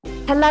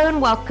Hello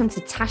and welcome to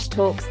Tash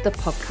Talks, the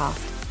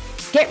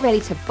podcast. Get ready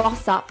to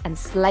boss up and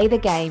slay the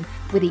game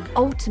with the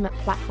ultimate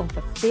platform for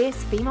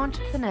fierce female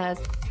entrepreneurs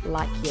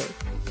like you.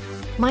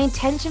 My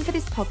intention for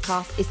this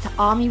podcast is to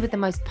arm you with the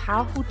most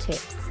powerful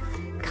tips,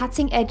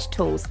 cutting edge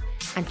tools,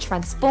 and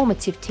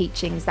transformative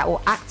teachings that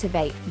will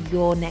activate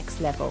your next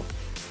level.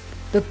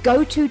 The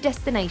go-to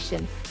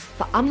destination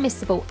for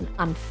unmissable and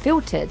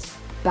unfiltered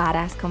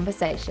badass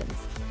conversations.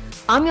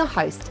 I'm your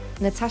host,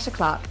 Natasha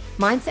Clark,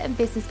 mindset and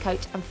business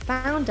coach and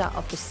founder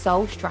of the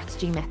Soul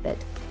Strategy Method,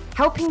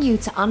 helping you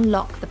to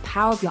unlock the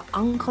power of your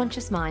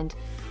unconscious mind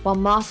while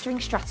mastering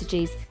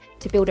strategies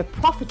to build a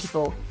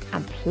profitable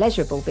and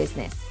pleasurable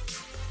business.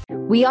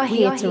 We are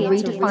here to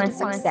redefine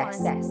success,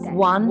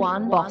 one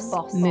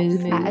boss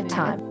move at a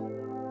time.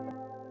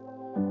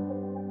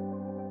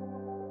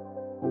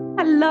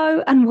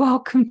 Hello and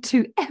welcome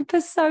to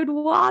episode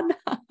 1.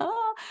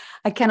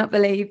 I cannot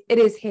believe it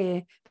is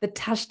here. The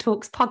Tash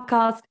Talks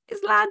podcast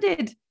is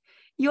landed.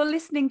 You're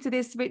listening to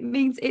this, it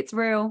means it's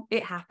real.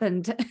 It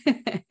happened.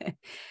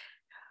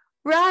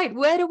 Right,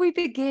 where do we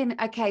begin?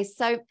 Okay,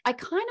 so I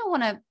kind of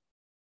want to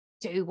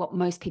do what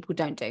most people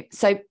don't do.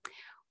 So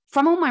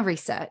from all my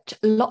research,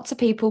 lots of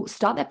people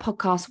start their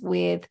podcast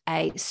with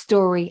a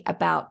story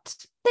about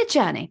their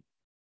journey,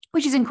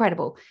 which is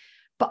incredible.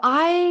 But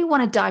I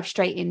want to dive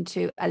straight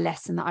into a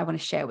lesson that I want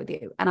to share with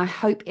you, and I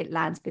hope it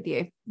lands with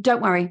you.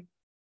 Don't worry,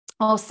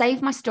 I'll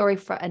save my story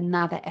for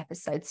another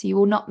episode, so you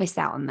will not miss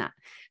out on that.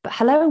 But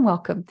hello and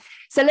welcome.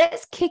 So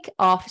let's kick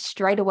off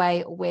straight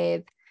away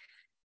with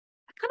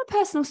a kind of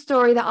personal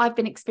story that I've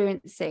been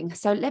experiencing.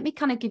 So let me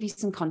kind of give you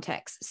some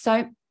context.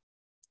 So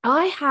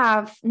I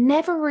have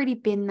never really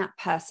been that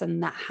person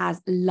that has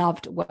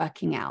loved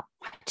working out.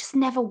 I just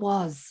never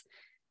was.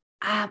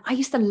 I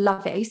used to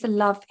love it. I used to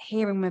love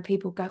hearing when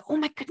people go, oh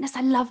my goodness,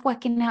 I love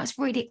working out. It's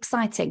really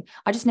exciting.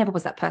 I just never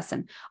was that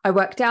person. I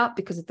worked out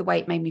because of the way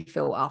it made me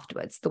feel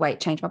afterwards, the way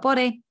it changed my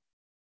body.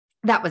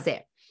 That was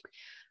it.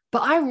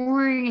 But I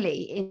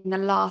really, in the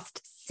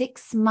last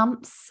 6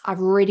 months, I've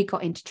really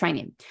got into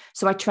training.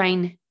 So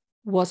I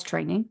was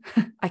training.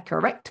 I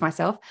correct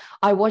myself.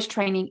 I was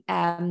training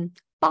 4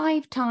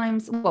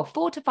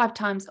 to 5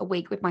 times a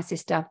week with my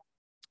sister.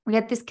 We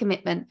had this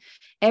commitment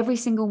every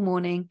single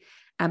morning.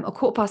 At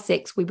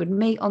 6:15, we would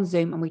meet on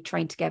Zoom and we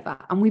trained together.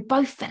 And we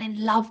both fell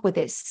in love with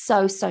it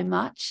so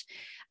much.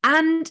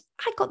 And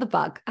I got the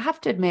bug. I have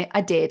to admit,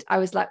 I did. I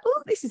was like,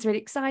 oh, this is really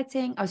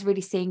exciting. I was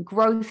really seeing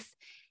growth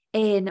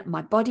in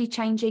my body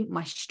changing,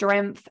 my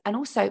strength, and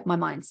also my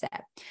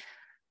mindset.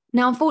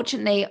 Now,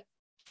 unfortunately,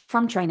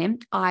 from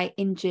training, I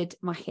injured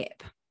my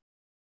hip.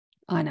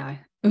 I know.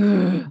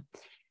 Ugh.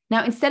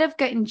 Now, instead of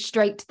getting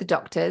straight to the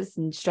doctors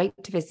and straight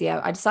to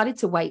physio, I decided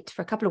to wait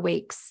for a couple of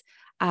weeks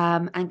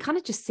and kind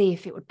of just see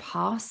if it would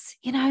pass,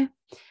 and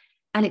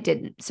it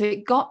didn't. So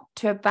it got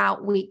to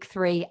about week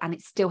 3 and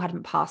it still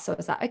hadn't passed. So I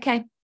was like,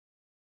 okay,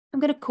 I'm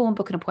going to call and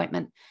book an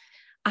appointment.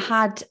 I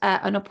had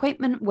an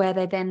appointment where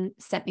they then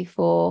sent me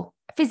for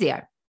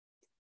physio.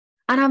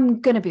 And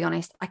I'm going to be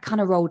honest, I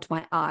kind of rolled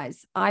my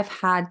eyes. I've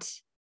had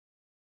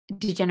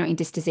degenerating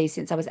disc disease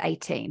since I was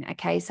 18.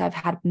 Okay. So I've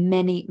had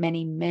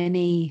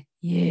many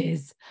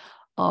years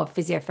of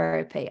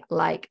physiotherapy.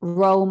 Like,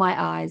 roll my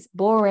eyes,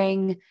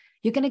 boring.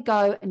 You're going to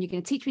go and you're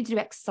going to teach me to do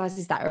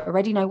exercises that I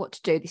already know what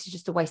to do. This is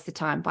just a waste of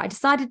time. But I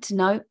decided to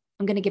know,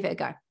 I'm going to give it a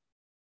go.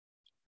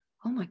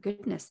 Oh my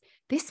goodness.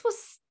 This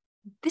was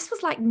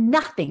like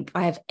nothing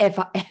I have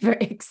ever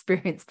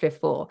experienced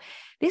before.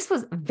 This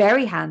was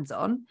very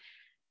hands-on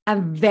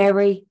and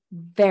very,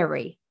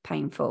 very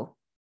painful.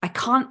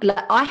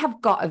 I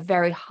have got a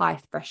very high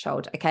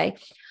threshold. Okay.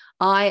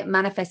 I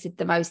manifested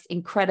the most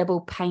incredible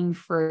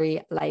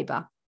pain-free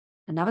labor.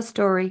 Another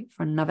story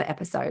for another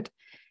episode.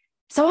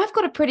 So I've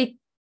got a pretty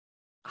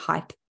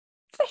high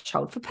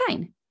threshold for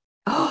pain.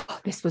 Oh,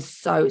 this was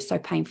so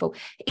painful.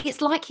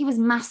 It's like he was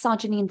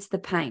massaging into the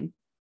pain.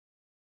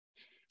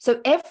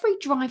 So every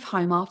drive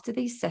home after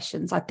these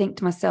sessions, I think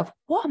to myself,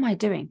 what am I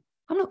doing?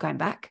 I'm not going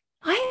back.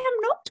 I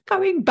am not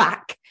going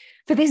back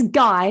for this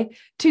guy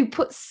to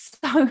put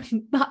so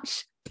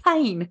much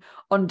pain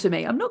onto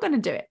me. I'm not going to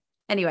do it.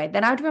 Anyway,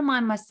 then I would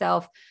remind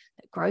myself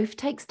that growth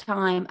takes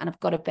time and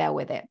I've got to bear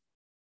with it.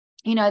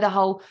 The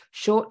whole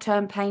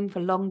short-term pain for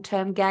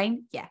long-term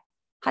gain. Yeah,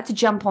 had to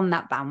jump on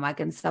that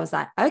bandwagon. So I was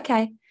like,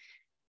 okay.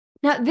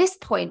 Now at this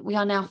point, we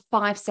are now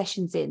 5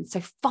 sessions in.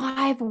 So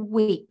 5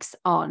 weeks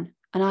on,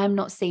 and I'm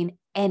not seeing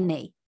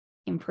any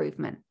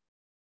improvement.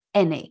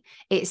 Any.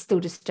 It's still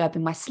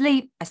disturbing my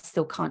sleep. I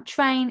still can't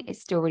train. It's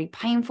still really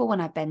painful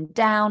when I bend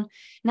down.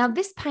 Now,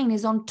 this pain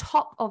is on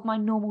top of my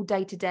normal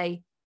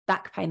day-to-day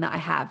back pain that I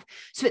have.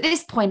 So at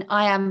this point,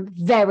 I am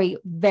very,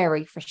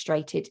 very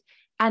frustrated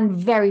and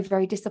very,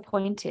 very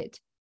disappointed.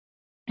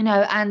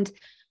 And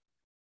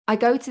I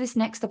go to this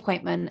next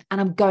appointment and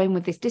I'm going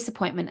with this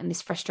disappointment and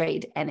this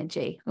frustrated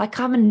energy. Like,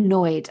 I'm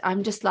annoyed.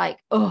 I'm just like,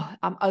 oh,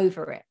 I'm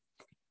over it.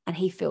 And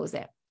he feels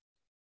it.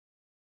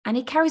 And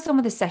he carries on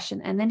with the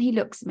session. And then he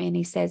looks at me and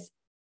he says,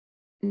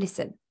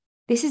 listen,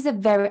 This is I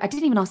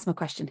didn't even ask him a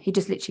question. He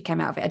just literally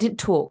came out of it. I didn't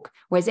talk.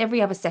 Whereas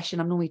every other session,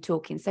 I'm normally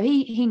talking. So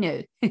he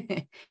knew.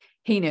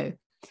 He knew.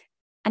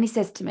 And he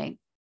says to me,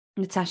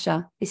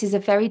 Natasha, this is a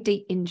very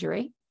deep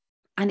injury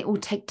and it will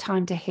take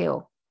time to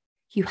heal.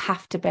 You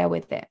have to bear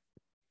with it.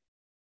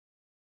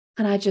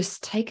 And I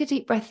just take a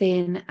deep breath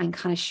in and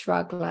kind of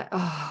shrug like,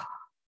 oh.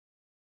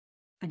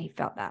 And he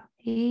felt that.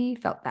 He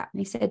felt that. And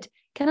he said,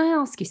 can I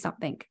ask you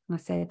something? And I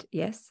said,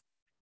 yes.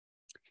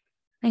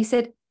 And he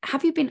said,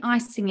 have you been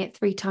icing it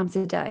 3 times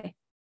a day?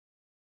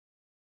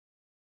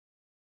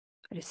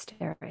 I just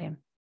stare at him.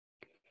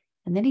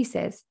 And then he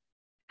says,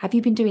 have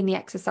you been doing the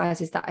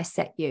exercises that I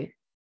set you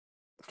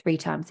 3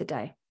 times a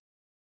day?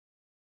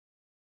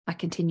 I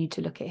continued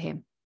to look at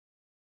him.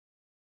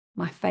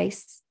 My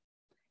face,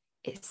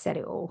 it said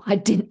it all. I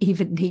didn't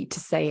even need to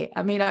say it.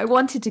 I mean, I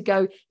wanted to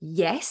go,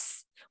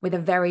 yes, with a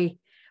very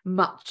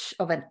much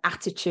of an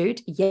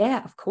attitude.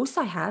 Yeah, of course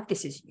I have.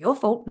 This is your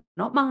fault,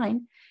 not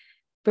mine.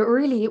 But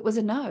really, it was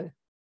a no.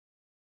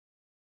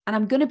 And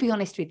I'm going to be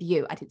honest with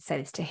you. I didn't say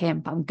this to him,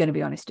 but I'm going to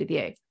be honest with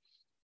you.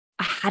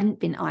 I hadn't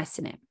been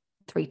icing it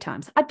 3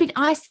 times. I'd been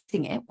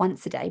icing it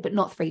once a day, but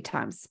not 3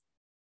 times.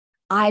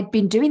 I'd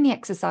been doing the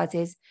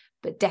exercises,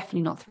 but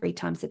definitely not 3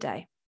 times a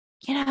day.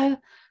 You know,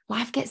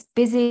 life gets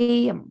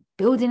busy. I'm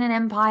building an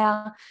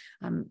empire.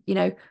 I'm,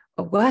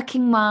 a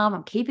working mom.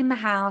 I'm keeping the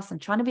house. I'm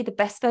trying to be the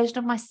best version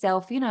of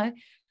myself. I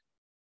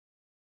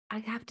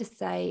have to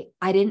say,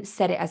 I didn't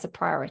set it as a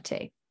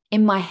priority.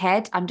 In my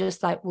head, I'm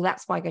just like, well,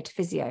 that's why I go to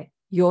physio.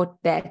 You're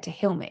there to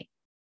heal me.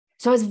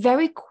 So I was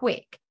very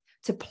quick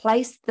to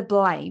place the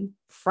blame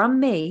from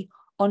me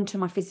onto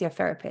my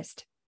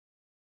physiotherapist.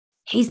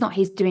 He's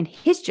doing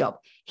his job.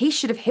 He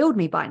should have healed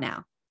me by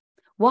now.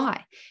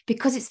 Why?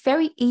 Because it's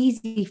very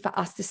easy for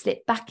us to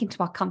slip back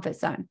into our comfort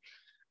zone.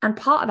 And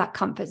part of that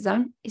comfort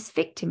zone is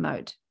victim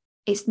mode.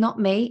 It's not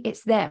me,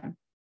 it's them.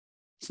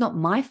 It's not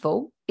my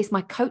fault. It's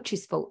my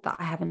coach's fault that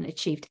I haven't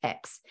achieved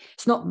X.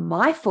 It's not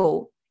my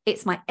fault.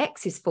 It's my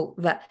ex's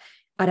fault that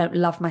I don't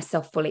love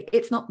myself fully.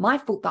 It's not my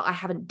fault that I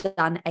haven't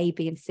done A,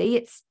 B, and C.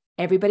 It's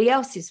everybody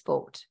else's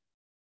fault.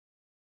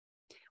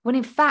 When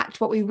in fact,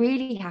 what we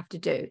really have to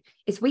do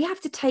is we have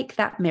to take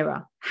that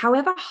mirror,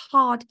 however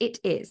hard it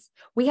is,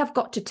 we have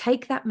got to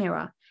take that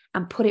mirror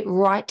and put it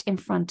right in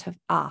front of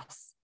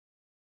us.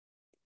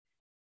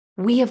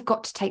 We have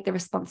got to take the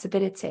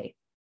responsibility.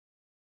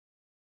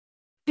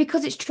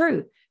 Because it's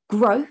true,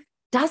 growth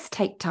does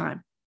take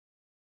time.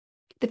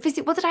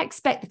 What did I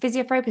expect? The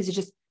physiotherapist to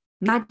just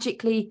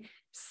magically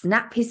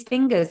snap his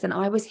fingers and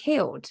I was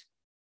healed?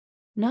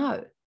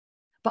 No,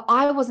 but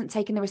I wasn't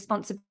taking the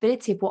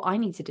responsibility of what I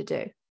needed to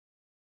do.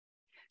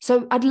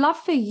 So I'd love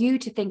for you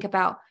to think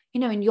about,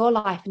 in your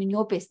life and in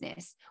your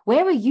business,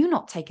 where are you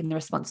not taking the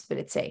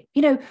responsibility?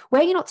 Where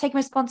are you not taking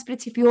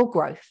responsibility for your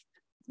growth,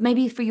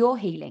 maybe for your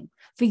healing,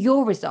 for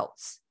your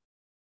results?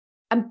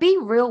 And be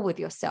real with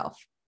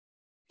yourself.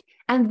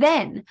 And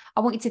then I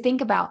want you to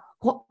think about,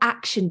 what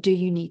action do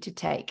you need to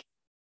take?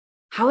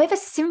 However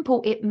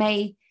simple it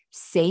may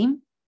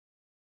seem,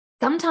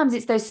 sometimes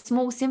it's those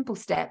small, simple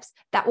steps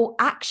that will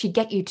actually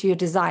get you to your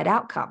desired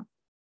outcome.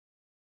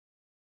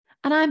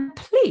 And I'm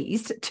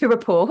pleased to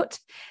report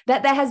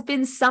that there has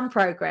been some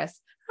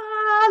progress.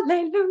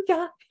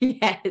 Hallelujah.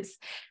 Yes.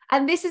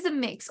 And this is a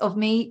mix of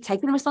me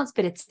taking the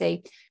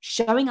responsibility,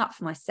 showing up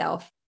for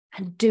myself,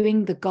 and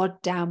doing the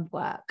goddamn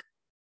work,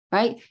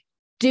 right?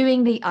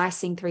 Doing the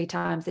icing 3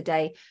 times a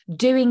day,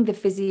 doing the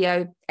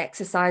physio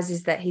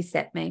exercises that he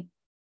set me,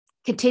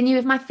 continue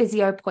with my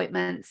physio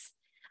appointments,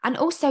 and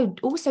also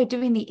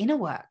doing the inner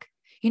work,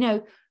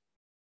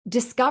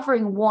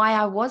 discovering why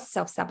I was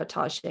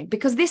self-sabotaging,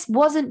 because this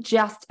wasn't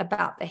just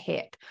about the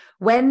hip.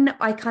 When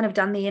I kind of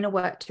done the inner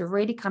work to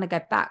really kind of go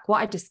back, what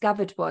I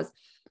discovered was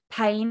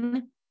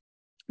pain,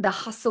 the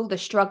hustle, the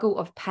struggle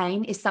of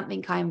pain is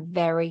something I am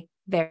very,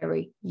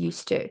 very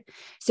used to.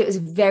 So it was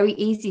very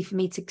easy for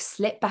me to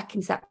slip back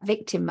into that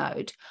victim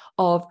mode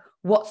of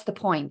what's the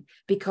point?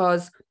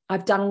 Because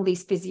I've done all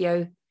these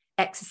physio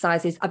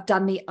exercises, I've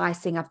done the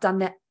icing, I've done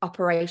the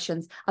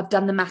operations, I've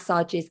done the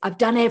massages, I've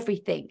done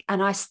everything,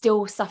 and I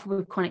still suffer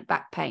with chronic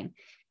back pain.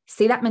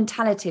 See that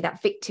mentality,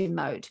 that victim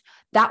mode,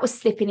 that was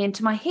slipping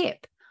into my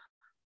hip.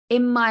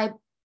 In my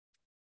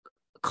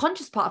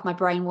conscious part of my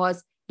brain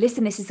was,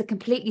 listen, this is a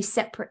completely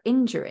separate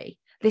injury.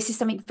 This is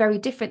something very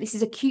different. This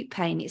is acute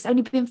pain. It's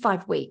only been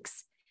 5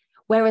 weeks.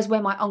 Whereas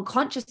where my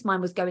unconscious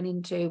mind was going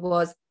into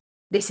was,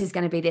 this is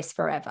going to be this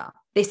forever.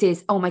 This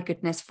is, oh my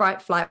goodness,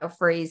 fight, flight, or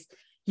freeze.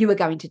 You are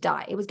going to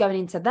die. It was going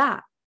into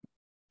that.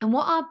 And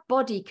what our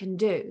body can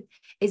do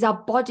is our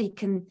body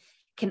can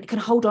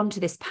hold on to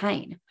this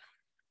pain.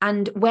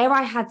 And where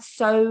I had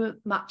so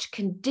much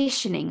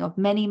conditioning of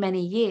many,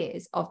 many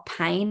years of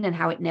pain and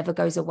how it never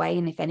goes away,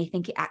 and if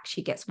anything, it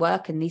actually gets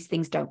worse, and these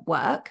things don't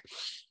work,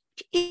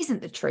 it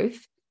isn't the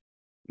truth.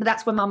 But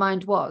that's where my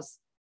mind was.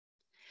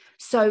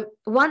 So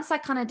once I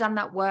kind of done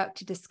that work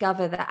to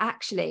discover that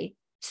actually,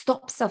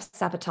 stop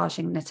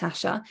self-sabotaging,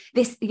 Natasha.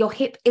 Your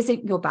hip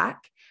isn't your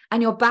back.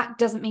 And your back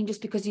doesn't mean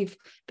just because you've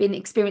been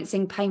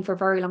experiencing pain for a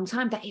very long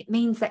time that it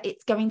means that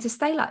it's going to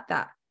stay like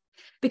that.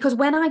 Because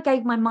when I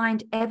gave my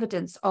mind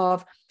evidence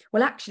of,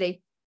 well,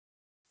 actually,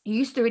 you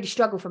used to really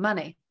struggle for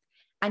money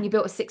and you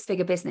built a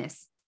 6-figure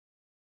business,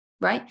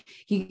 right?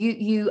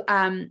 You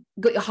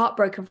got your heart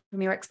broken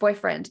from your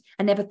ex-boyfriend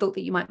and never thought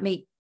that you might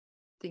meet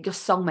your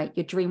soulmate,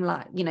 your dream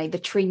life,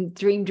 the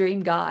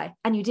dream guy.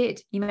 And you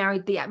did. You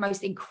married the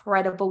most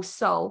incredible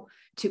soul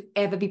to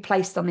ever be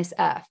placed on this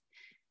earth.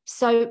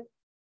 So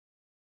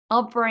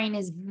our brain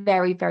is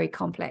very, very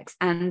complex.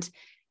 And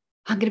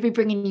I'm going to be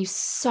bringing you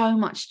so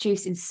much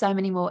juice in so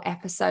many more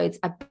episodes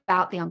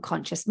about the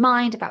unconscious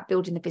mind, about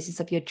building the business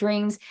of your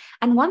dreams.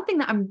 And one thing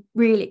that I'm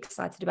really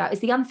excited about is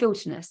the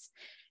unfilteredness.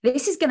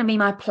 This is going to be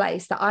my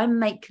place that I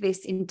make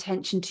this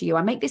intention to you.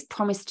 I make this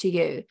promise to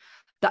you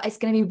that it's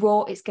going to be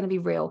raw, it's going to be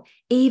real,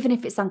 even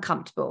if it's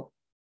uncomfortable.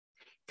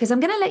 Because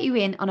I'm going to let you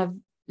in on a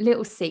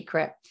little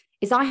secret,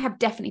 is I have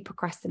definitely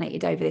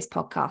procrastinated over this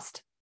podcast.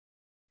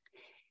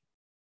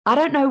 I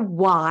don't know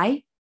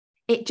why.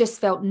 It just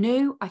felt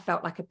new. I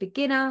felt like a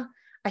beginner.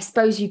 I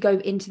suppose you go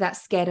into that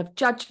scared of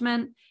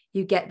judgment.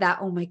 You get that,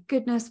 oh my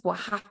goodness, what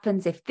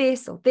happens if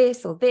this or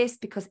this or this?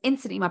 Because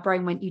instantly my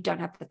brain went, you don't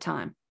have the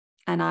time.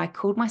 And I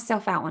called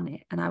myself out on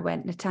it. And I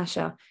went,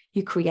 Natasha,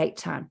 you create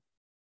time.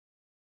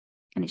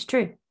 And it's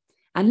true.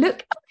 And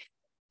look,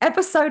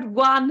 episode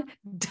 1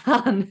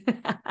 done.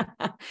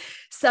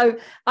 So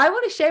I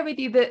want to share with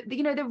you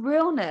the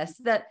realness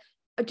that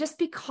just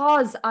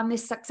because I'm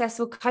this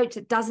successful coach,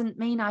 it doesn't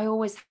mean I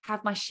always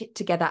have my shit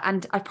together.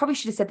 And I probably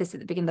should have said this at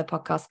the beginning of the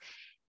podcast.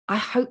 I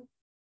hope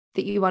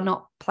that you are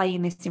not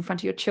playing this in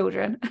front of your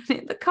children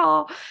in the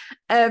car.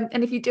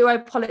 And if you do, I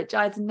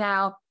apologize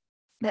now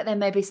that there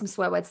may be some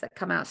swear words that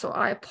come out. So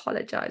I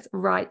apologize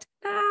right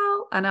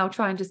now. And I'll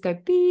try and just go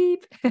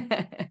beep.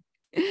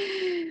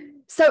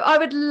 So I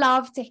would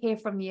love to hear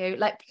from you.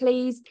 Like,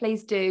 please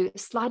do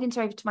slide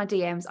over to my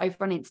DMs over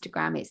on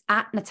Instagram. It's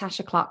at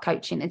Natasha Clark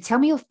Coaching, and tell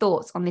me your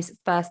thoughts on this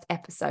first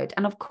episode.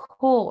 And of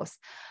course,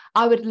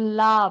 I would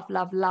love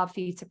for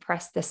you to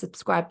press the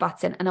subscribe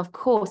button. And of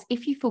course,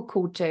 if you feel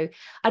called to,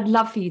 I'd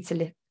love for you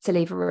to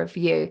leave a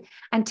review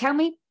and tell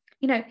me,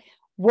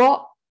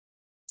 what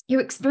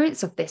your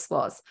experience of this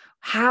was.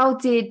 How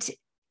did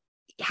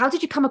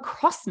you come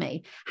across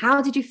me? How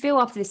did you feel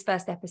after this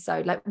first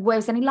episode? Like,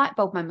 was there any light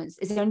bulb moments?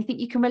 Is there anything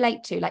you can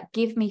relate to? Like,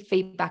 give me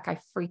feedback. I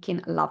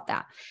freaking love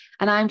that.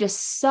 And I'm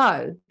just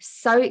so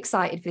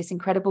excited for this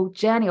incredible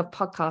journey of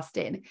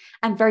podcasting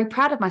and very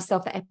proud of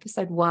myself that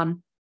episode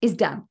 1 is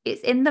done.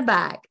 It's in the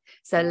bag.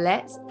 So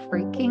let's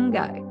freaking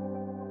go.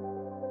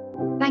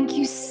 Thank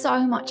you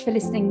so much for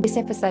listening to this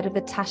episode of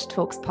the Tash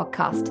Talks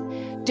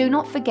podcast. Do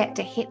not forget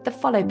to hit the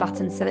follow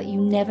button so that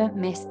you never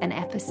miss an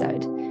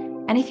episode.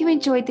 And if you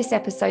enjoyed this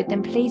episode,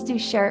 then please do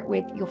share it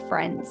with your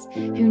friends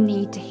who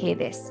need to hear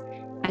this.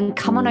 And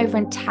come on over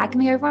and tag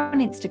me over on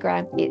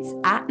Instagram. It's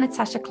at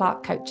Natasha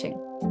Clark Coaching.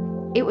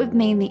 It would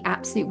mean the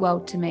absolute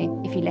world to me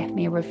if you left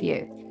me a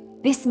review.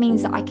 This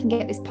means that I can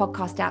get this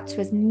podcast out to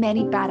as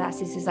many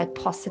badasses as I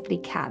possibly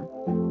can.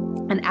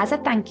 And as a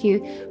thank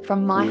you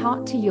from my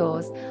heart to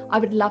yours, I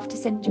would love to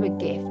send you a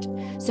gift.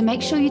 So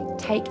make sure you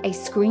take a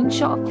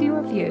screenshot of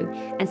your review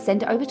and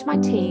send it over to my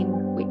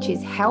team, which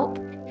is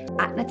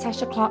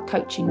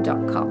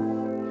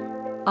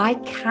help@natashaclarkcoaching.com. I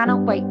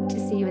cannot wait to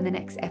see you in the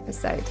next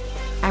episode.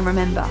 And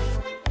remember,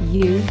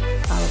 you are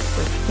a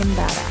freaking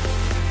badass.